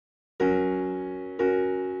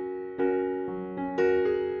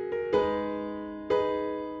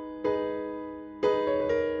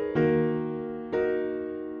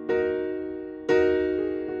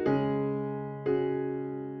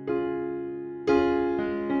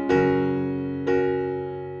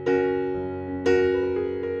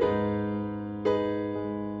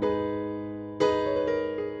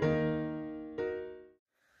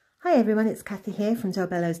everyone, it's Kathy here from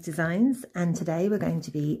Bello's Designs, and today we're going to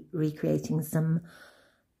be recreating some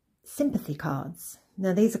sympathy cards.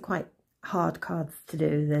 Now these are quite hard cards to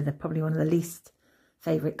do. They're probably one of the least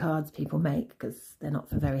favourite cards people make because they're not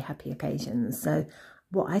for very happy occasions. So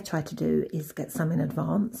what I try to do is get some in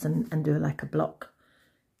advance and do like a block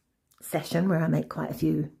session where I make quite a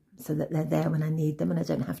few so that they're there when I need them and I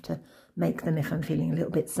don't have to make them if I'm feeling a little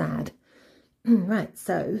bit sad. Right,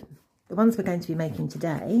 so the ones we're going to be making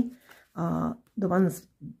today are the ones,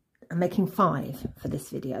 I'm making 5 for this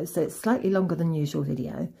video, so it's slightly longer than usual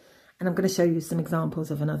video, and I'm going to show you some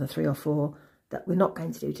examples of another 3 or 4 that we're not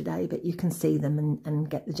going to do today, but you can see them and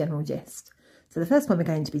get the general gist. So the first one we're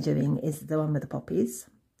going to be doing is the one with the poppies,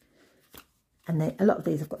 and a lot of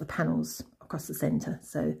these have got the panels across the centre,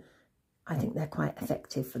 so I think they're quite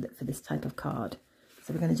effective for this type of card.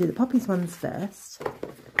 So we're going to do the poppies ones first,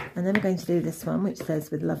 and then we're going to do this one which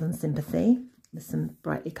says with love and sympathy, with some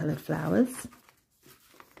brightly coloured flowers.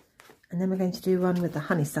 And then we're going to do one with the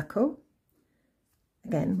honeysuckle,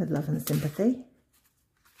 again with love and sympathy.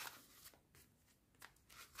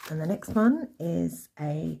 And the next one is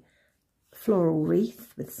a floral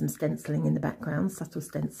wreath with some stenciling in the background, subtle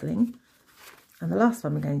stenciling. And the last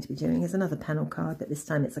one we're going to be doing is another panel card, but this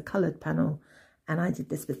time it's a coloured panel, and I did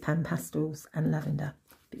this with PanPastels and lavender.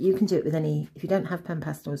 But you can do it with any, if you don't have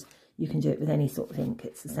PanPastels, you can do it with any sort of ink.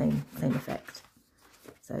 It's the same effect.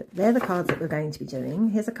 So they're the cards that we're going to be doing.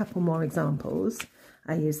 Here's a couple more examples.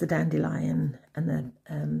 I use the dandelion and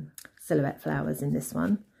the silhouette flowers in this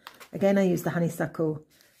one. Again, I use the honeysuckle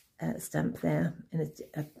stamp there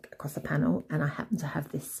across the panel, and I happen to have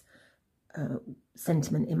this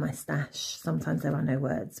sentiment in my stash. Sometimes there are no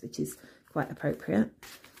words, which is quite appropriate.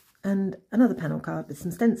 And another panel card with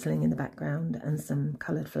some stenciling in the background and some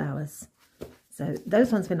coloured flowers. So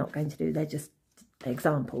those ones we're not going to do, they're just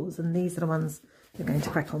examples, and these are the ones we're going to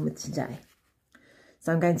crack on with today.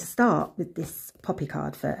 So I'm going to start with this poppy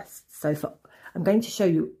card first. So I'm going to show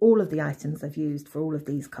you all of the items I've used for all of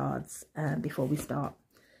these cards before we start.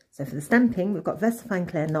 So for the stamping, we've got VersaFine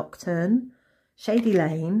Clair Nocturne, Shady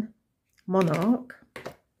Lane, Monarch,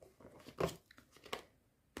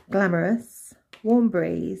 Glamorous, Warm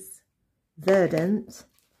Breeze, Verdant,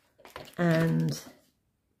 and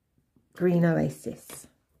Green Oasis.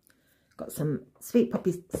 Got some Sweet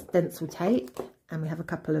Poppy stencil tape, and we have a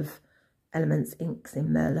couple of Elements inks in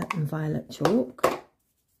Merlot and Violet chalk.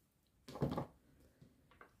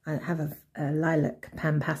 I have a lilac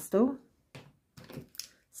PanPastel,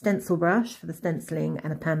 stencil brush for the stenciling,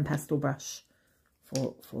 and a PanPastel brush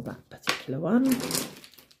for that particular one.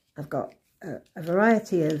 I've got a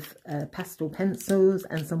variety of pastel pencils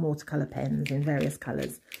and some watercolour pens in various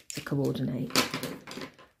colours to coordinate.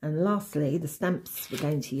 And lastly, the stamps we're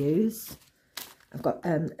going to use. I've got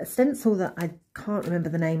a stencil that I can't remember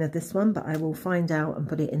the name of this one, but I will find out and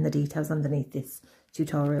put it in the details underneath this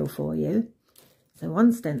tutorial for you. So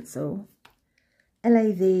one stencil,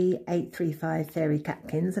 LAV 835 Fairy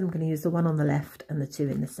Catkins, and I'm going to use the one on the left and the 2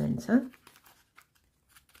 in the centre.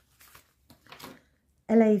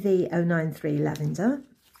 LAV 093 Lavender,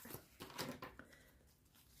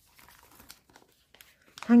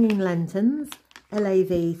 Hanging Lanterns, LAV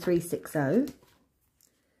 360,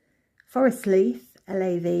 Forest Leaf,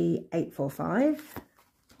 LAV 845,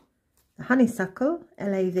 the Honeysuckle,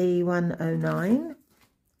 LAV 109,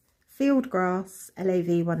 Field Grass,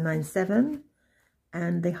 LAV 197,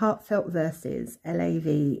 and the Heartfelt Verses,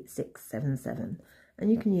 LAV 677.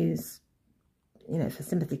 And you can use, you know, for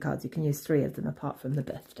sympathy cards, you can use 3 of them apart from the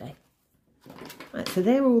birthday. Right, so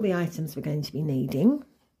they're all the items we're going to be needing.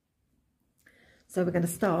 So we're going to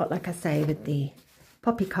start, like I say, with the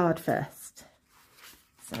poppy card first.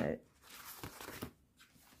 So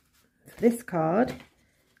for this card,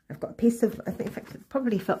 I've got a piece of, I think, in fact,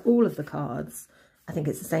 probably for all of the cards, I think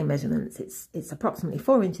it's the same measurements. It's approximately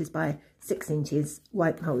 4 inches by 6 inches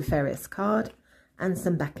white Multifarious card, and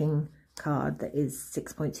some backing card that is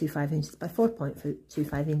 6.25 inches by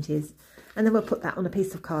 4.25 inches, and then we'll put that on a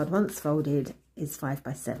piece of card once folded is 5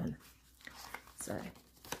 by 7. So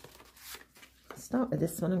to start with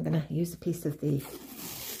this one, I'm going to use a piece of the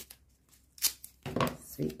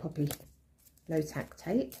Sweet Poppy low tack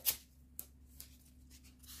tape,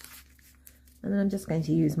 and then I'm just going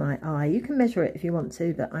to use my eye. You can measure it if you want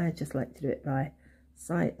to, but I just like to do it by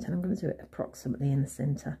sight, and I'm going to do it approximately in the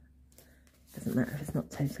centre. Doesn't matter if it's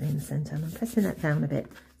not totally in the centre. And I'm pressing that down a bit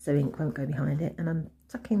so ink won't go behind it, and I'm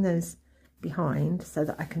tucking those behind so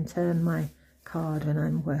that I can turn my card when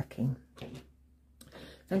I'm working.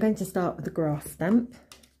 I'm going to start with the grass stamp.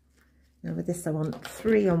 Now with this I want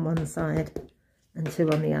 3 on one side and 2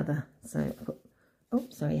 on the other. So I put, oh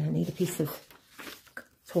sorry, I need a piece of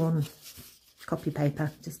torn copy paper,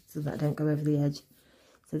 just so that I don't go over the edge.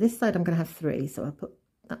 So this side I'm going to have 3, so I'll put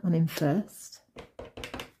that one in first,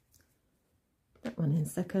 that one in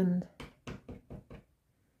second,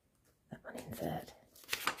 that one in third.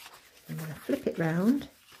 I'm going to flip it round,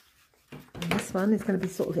 and this one is going to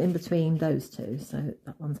be sort of in between those two, so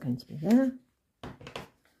that one's going to be there,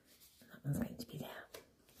 that one's going to be there.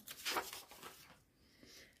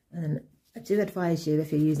 And I do advise you,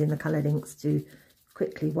 if you're using the coloured inks, to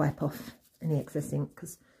quickly wipe off any excess ink,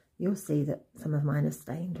 because you'll see that some of mine are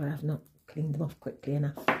stained where I've not cleaned them off quickly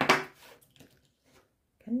enough. Okay,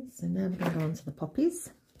 so now I'm going to go on to the poppies.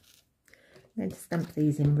 I'm going to stamp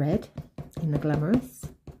these in red, in the Glamorous.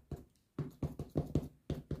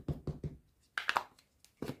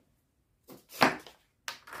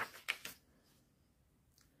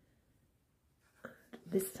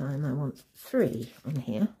 This time I want 3 on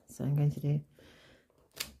here, so I'm going to do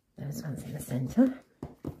those ones in the centre.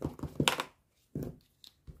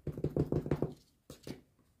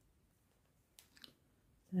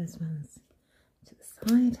 Those ones to the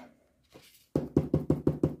side.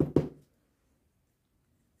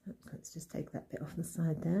 Let's just take that bit off the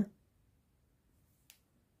side there.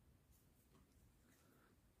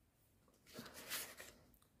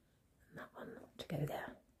 And that one to go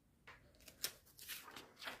there.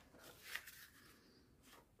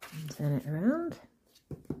 And turn it around.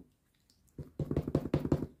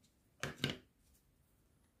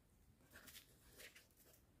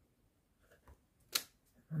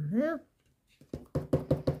 One there.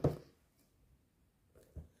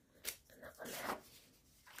 And that one there.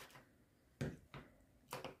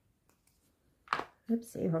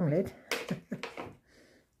 Oopsie, wrong lid. There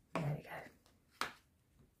we go.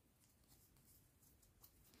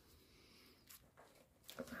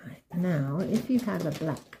 Right, now if you have a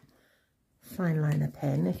black fine liner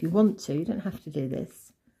pen, if you want to, you don't have to do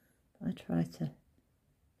this. I try to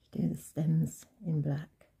do the stems in black.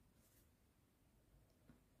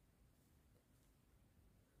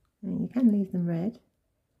 And you can leave them red.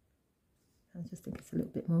 I just think it's a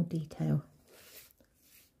little bit more detail.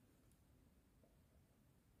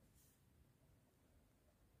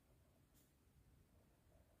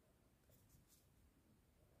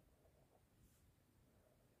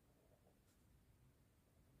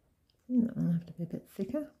 That one will have to be a bit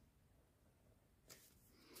thicker.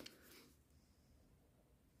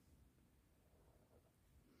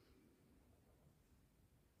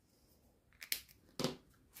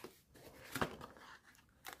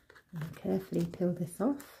 And carefully peel this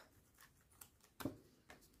off.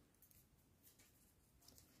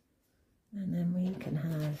 And then we can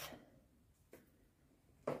have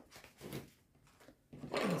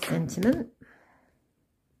a sentiment.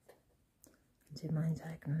 Do mine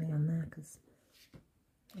diagonally on there because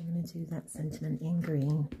I'm going to do that sentiment in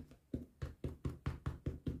green.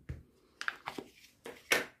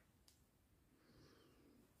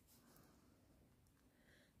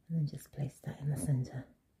 And then just place that in the centre.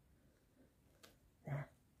 There.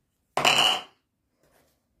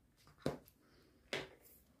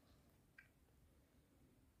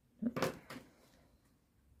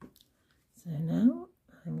 So now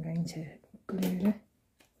I'm going to glue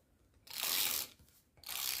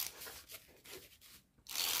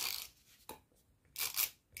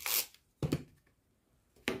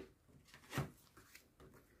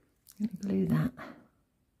glue that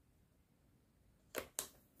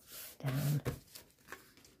down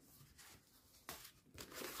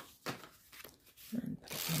and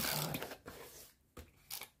put it on the card.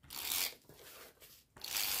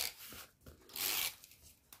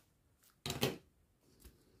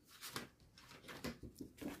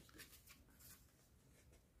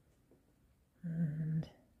 And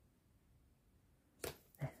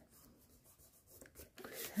there.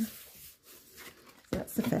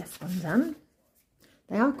 That's the first one done.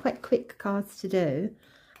 They are quite quick cards to do,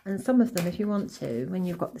 and some of them, if you want to, when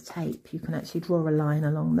you've got the tape, you can actually draw a line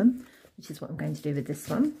along them, which is what I'm going to do with this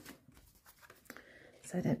one.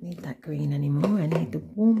 So I don't need that green anymore. I need the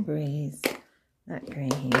Warm Breeze, that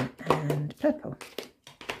green, and purple.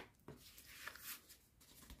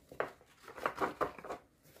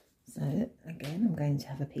 So again, I'm going to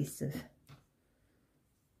have a piece of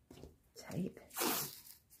tape.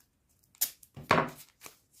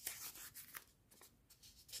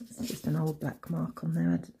 It's just an old black mark on there.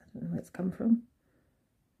 I don't know where it's come from.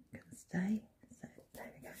 It can stay. So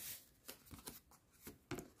there we go.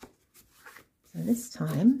 So this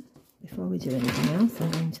time, before we do anything else, I'm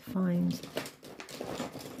going to find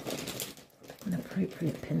an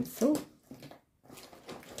appropriate pencil.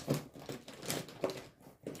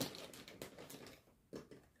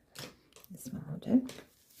 This one will do.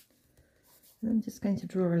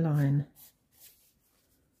 draw a line.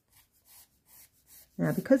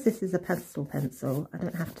 Now, because this is a pastel pencil, I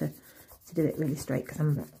don't have to do it really straight because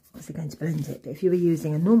I'm obviously going to blend it. But if you were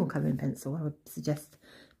using a normal colouring pencil, I would suggest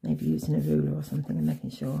maybe using a ruler or something and making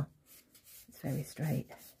sure it's very straight.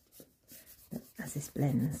 But as this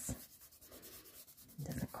blends, it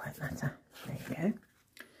doesn't quite matter. There you go.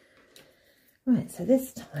 Right, so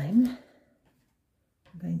this time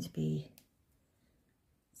I'm going to be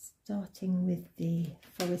starting with the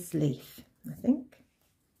forest leaf, I think.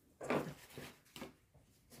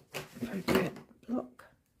 Appropriate block.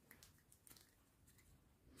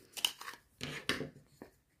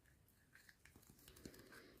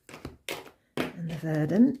 And the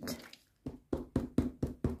verdant.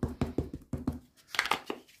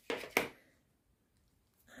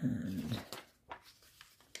 And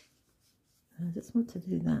I just want to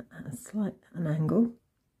do that at a slight angle.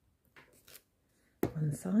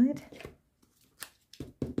 One side.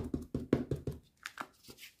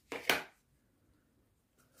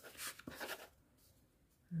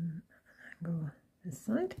 Angle this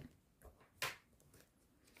side.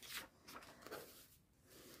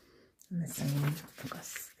 And the same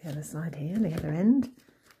across the other side here, the other end.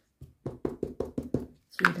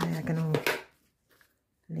 2 diagonal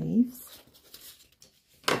leaves.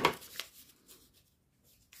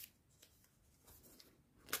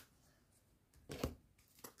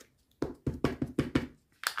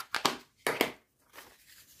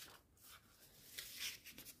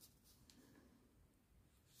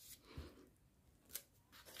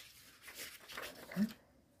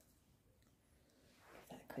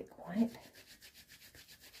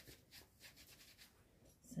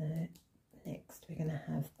 So next we're going to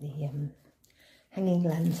have the hanging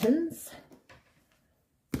lanterns.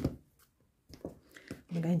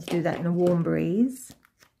 I'm going to do that in a warm breeze.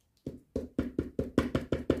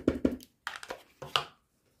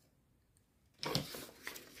 I'll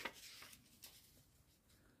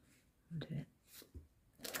do it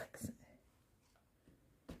like so.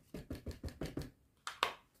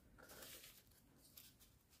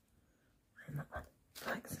 And that one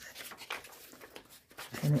like so.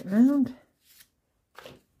 Turn it round.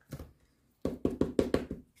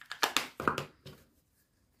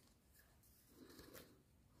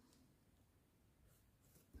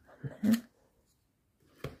 There.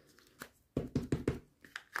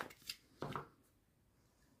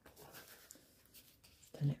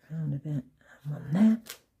 Turn it round a bit, and one there.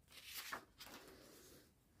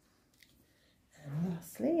 And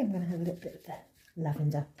lastly, I'm going to have a little bit of the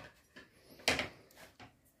lavender.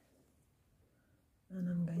 And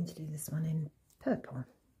I'm going to do this one in purple.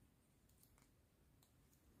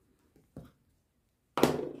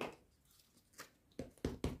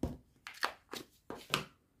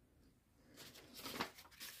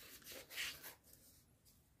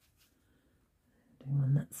 Doing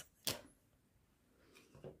on that side.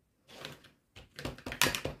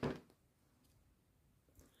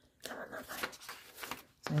 Come on that way.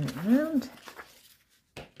 Turn it around.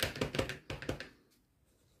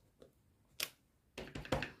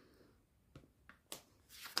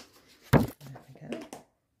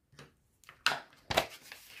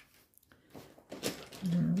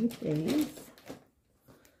 Now with these,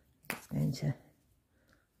 I'm just going to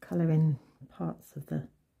colour in parts of the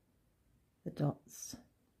dots.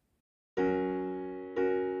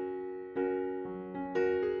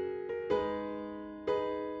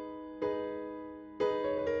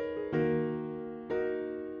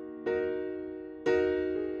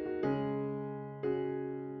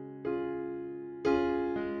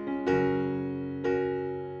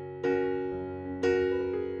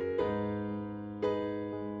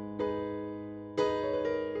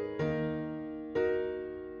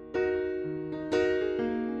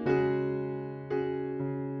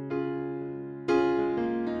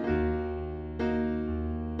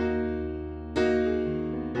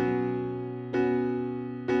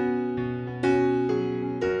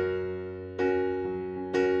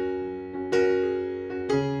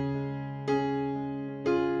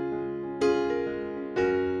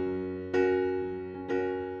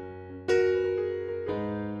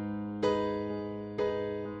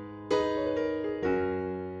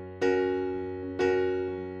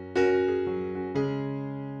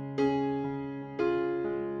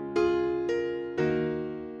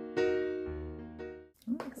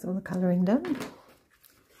 That's all the colouring done.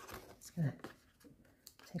 Just going to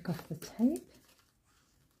take off the tape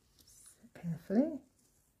carefully.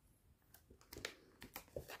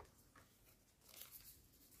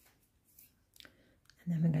 And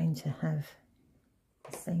then we're going to have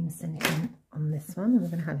the same sentiment on this one. We're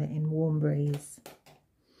going to have it in warm breeze.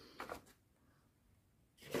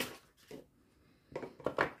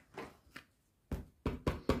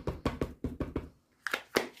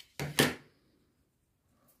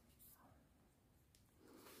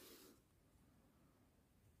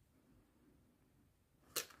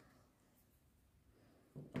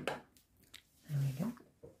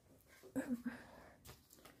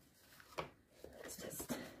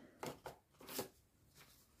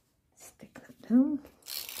 down.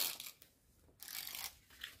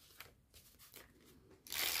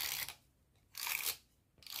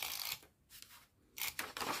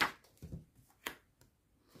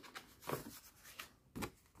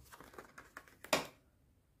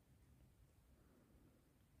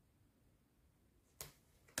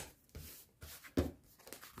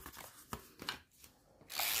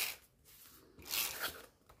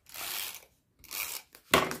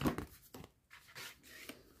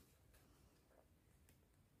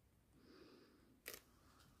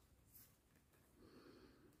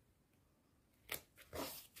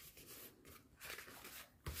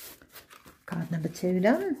 Card number 2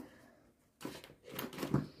 done.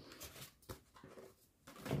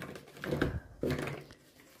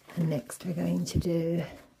 And next we're going to do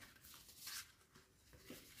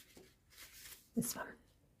this one.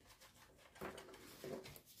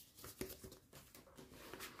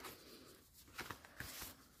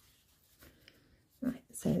 Right,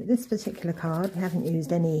 so this particular card, we haven't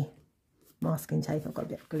used any masking tape. I've got a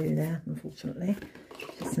bit of glue there, unfortunately,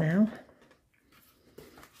 just now.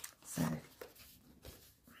 So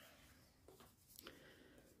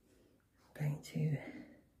going to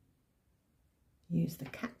use the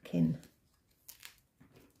catkin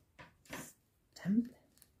stamp.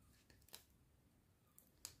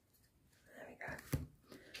 There we go.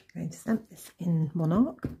 I'm going to stamp this in one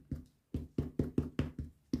arc.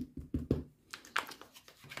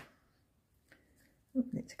 I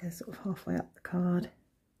want it to go sort of halfway up the card,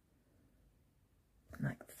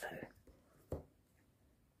 like so.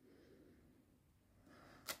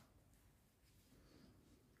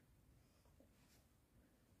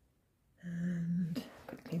 And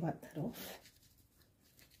quickly wipe that off.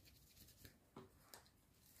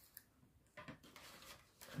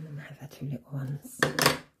 And then we have our 2 little ones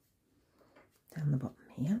down the bottom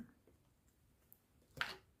here.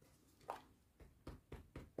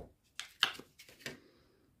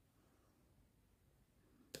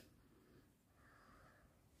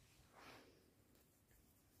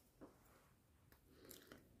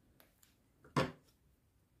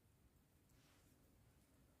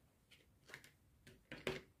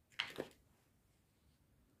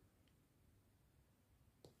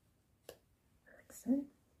 So.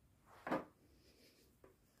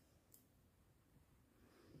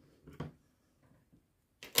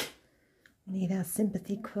 We need our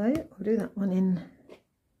sympathy quote. We'll do that one in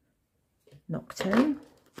Nocturne.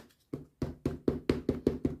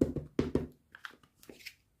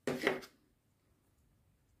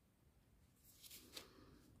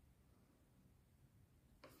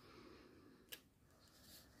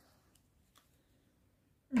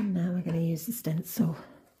 And now we're going to use the stencil.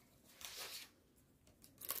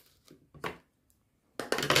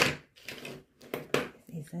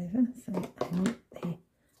 Over, so I want the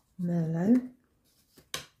Merlot,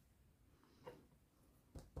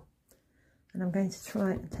 and I'm going to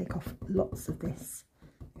try and take off lots of this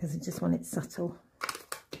because I just want it subtle.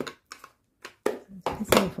 So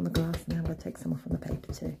take some off on the glass, and now I'm going to take some off on the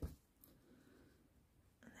paper too. And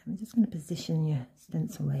then we're just going to position your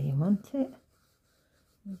stencil where you want it.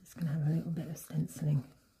 We're just going to have a little bit of stenciling,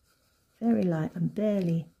 very light. I'm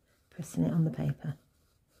barely pressing it on the paper,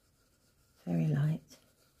 very light.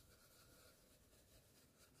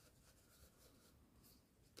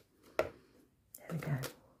 There we go.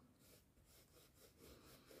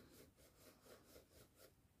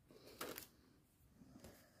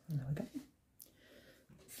 There we go.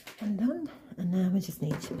 And done. And now we just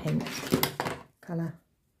need to paint colour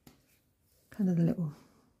kind of the little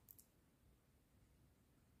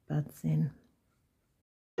buds in.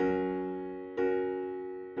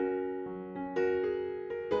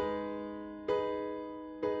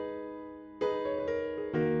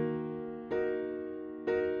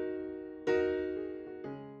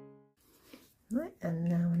 Right, and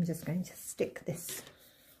now I'm just going to stick this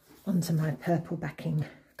onto my purple backing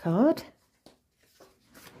card.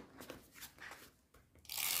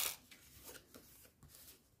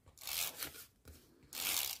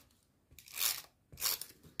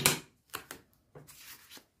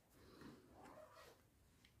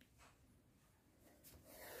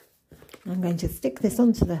 I'm going to stick this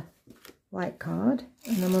onto the white card,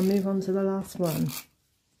 and then we'll move on to the last one.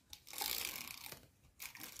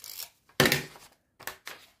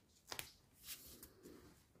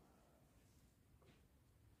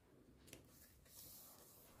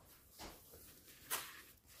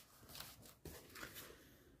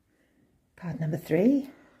 Card number 3.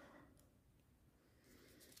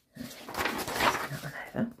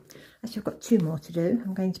 Actually, I've got 2 more to do.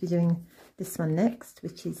 I'm going to be doing this one next,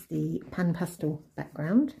 which is the PanPastel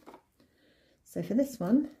background. So for this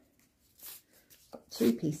one, got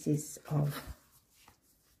 2 pieces of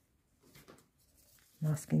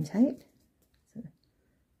masking tape. So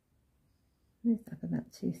move up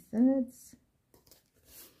about 2/3.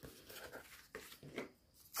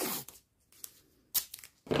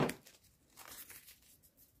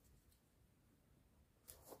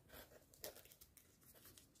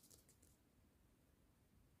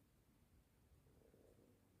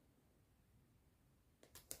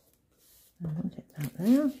 I want it out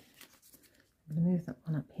there. I'm going to move that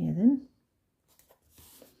one up here then.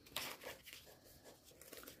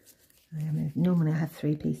 Normally I have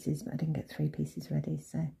 3 pieces, but I didn't get 3 pieces ready,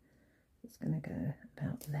 so it's going to go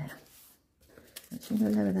about there. Actually, I'm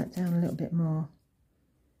going to lower that down a little bit more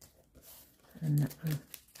than that one.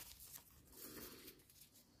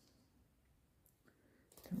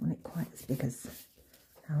 Don't want it quite as big as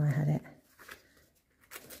how I had it.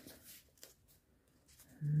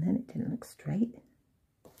 And then it didn't look straight.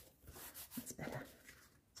 That's better.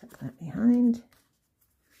 Tuck that behind.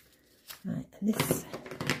 Right, and this,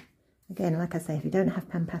 again, like I say, if you don't have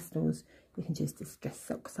PanPastels, you can just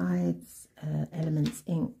distress oxides, elements,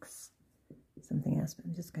 inks, something else. But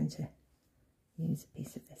I'm just going to use a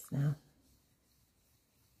piece of this now.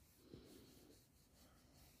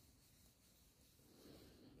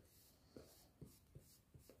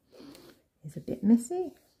 It's a bit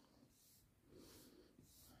messy.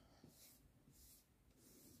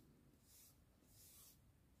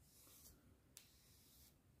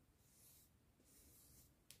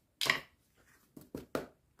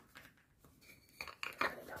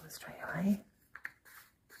 Straight away.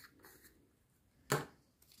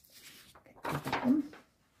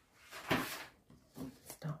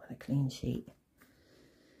 Start with a clean sheet.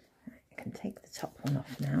 Right, I can take the top one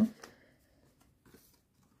off now.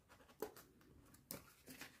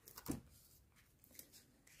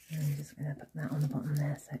 And I'm just going to put that on the bottom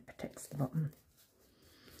there so it protects the bottom.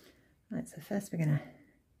 Right, so first we're going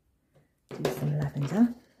to do some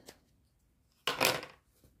lavender.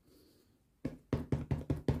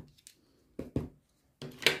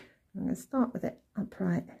 I'm going to start with it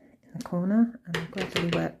upright in the corner and gradually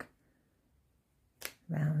work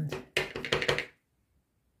round.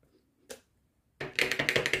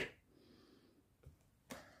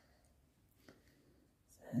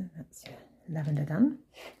 So that's your lavender done.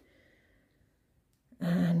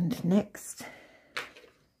 And next,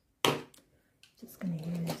 just going to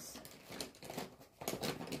use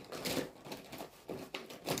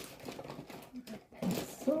a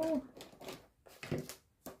pencil.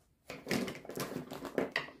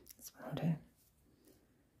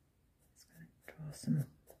 Some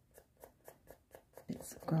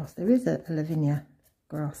bits of grass. There is a Lavinia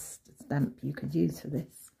grass stamp you could use for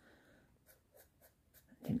this.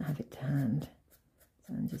 I didn't have it to hand,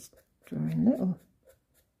 so I'm just drawing little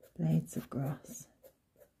blades of grass.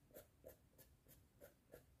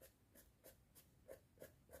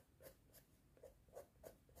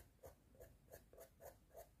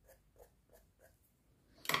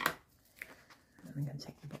 I'm going to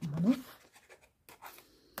take the bottom one off.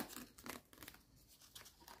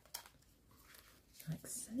 Like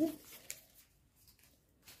so.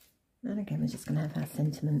 And again, we're just going to have our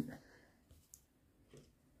sentiment.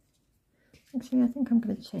 Actually, I think I'm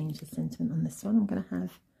going to change the sentiment on this one. I'm going to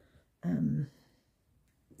have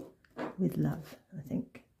with love, I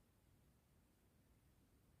think.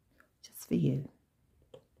 Just for you.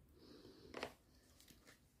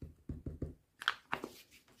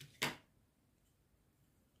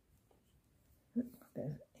 A bit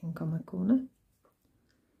of ink on my corner.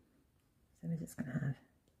 So we're just going to have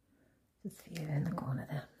just for you in the corner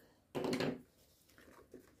there.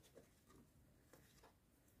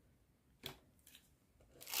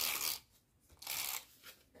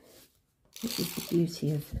 This is the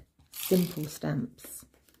beauty of simple stamps.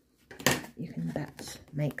 You can batch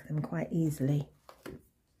make them quite easily.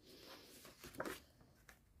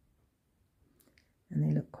 And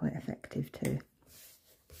they look quite effective too.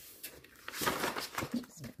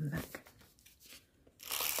 Let's put them back.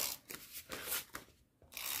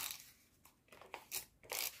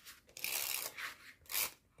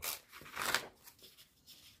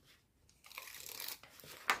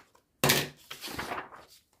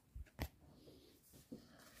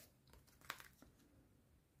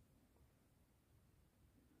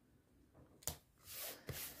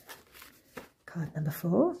 Card number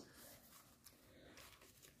 4,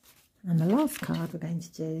 and the last card we're going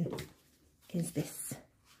to do is this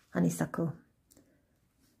honeysuckle.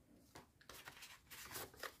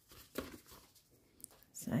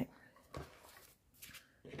 So I'm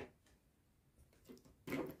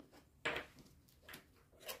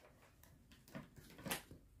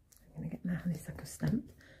going to get my honeysuckle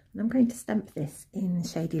stamp, and I'm going to stamp this in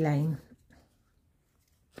Shady Lane.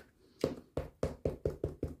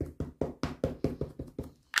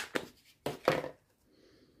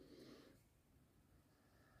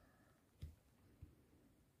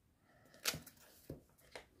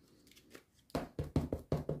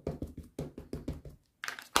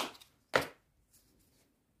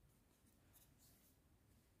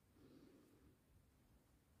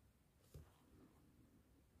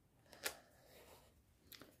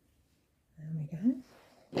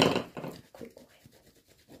 Quick wipe.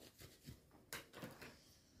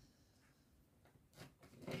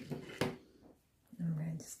 I'm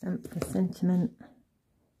going to stamp the sentiment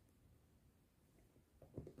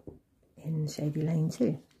in Shady Lane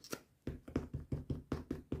too.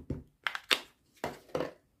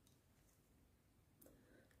 Put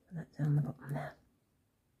that down the bottom there.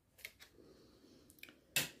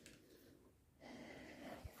 Give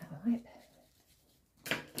that a wipe.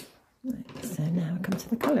 Right, so now I come to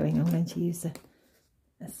the colouring. I'm going to use a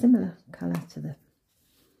similar colour to the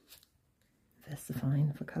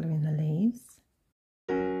VersaFine for colouring the leaves.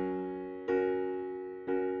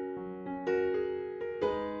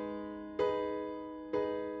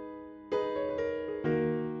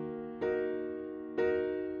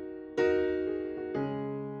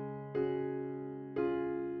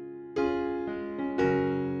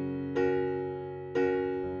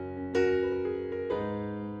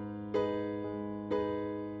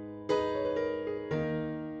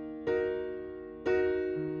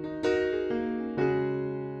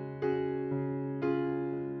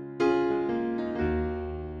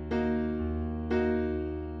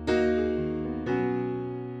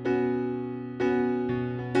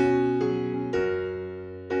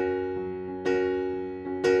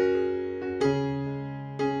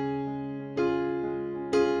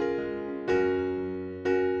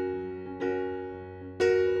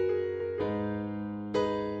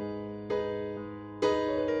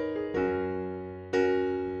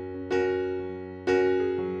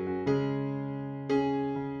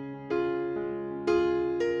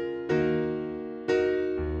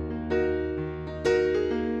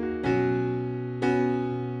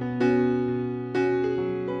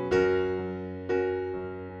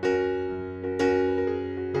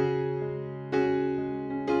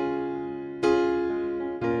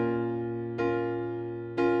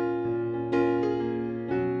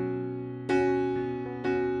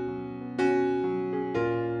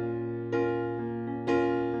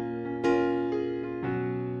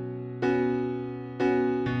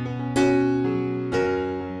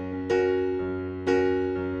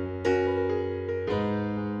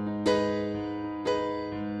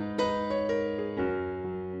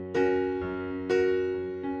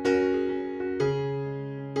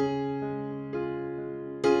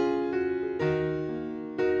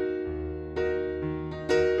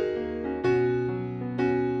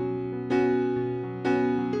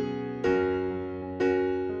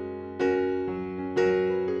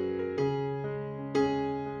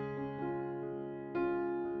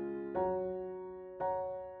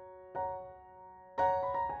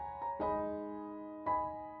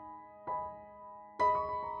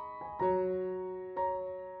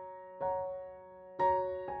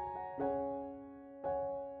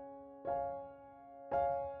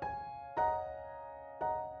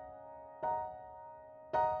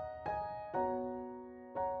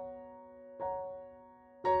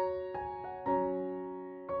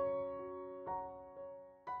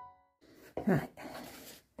 Right,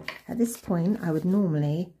 at this point I would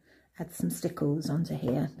normally add some Stickles onto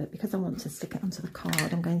here, but because I want to stick it onto the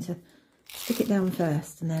card, I'm going to stick it down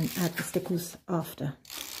first and then add the Stickles after.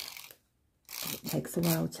 It takes a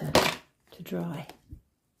while to dry.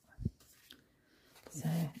 So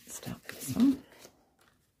let's start with this one.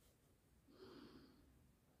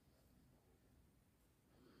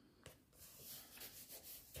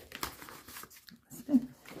 So,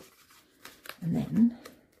 and then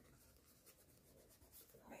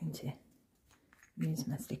I'm going to use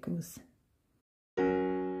my Stickles.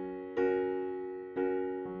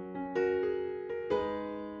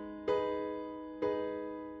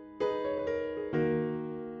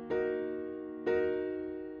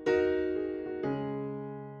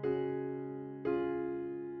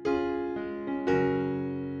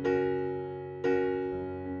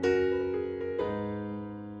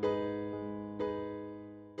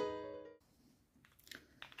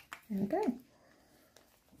 There we go.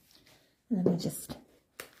 And then we just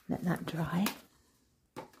let that dry.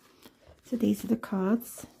 So these are the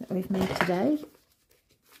cards that we've made today.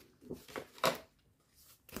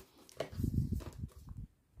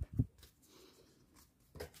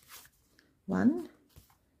 1,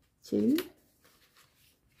 2,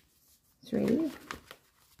 3,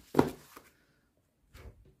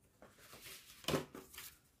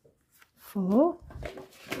 4,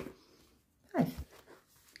 5.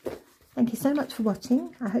 Thank you so much for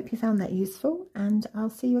watching. I hope you found that useful, and I'll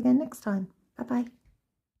see you again next time. Bye bye.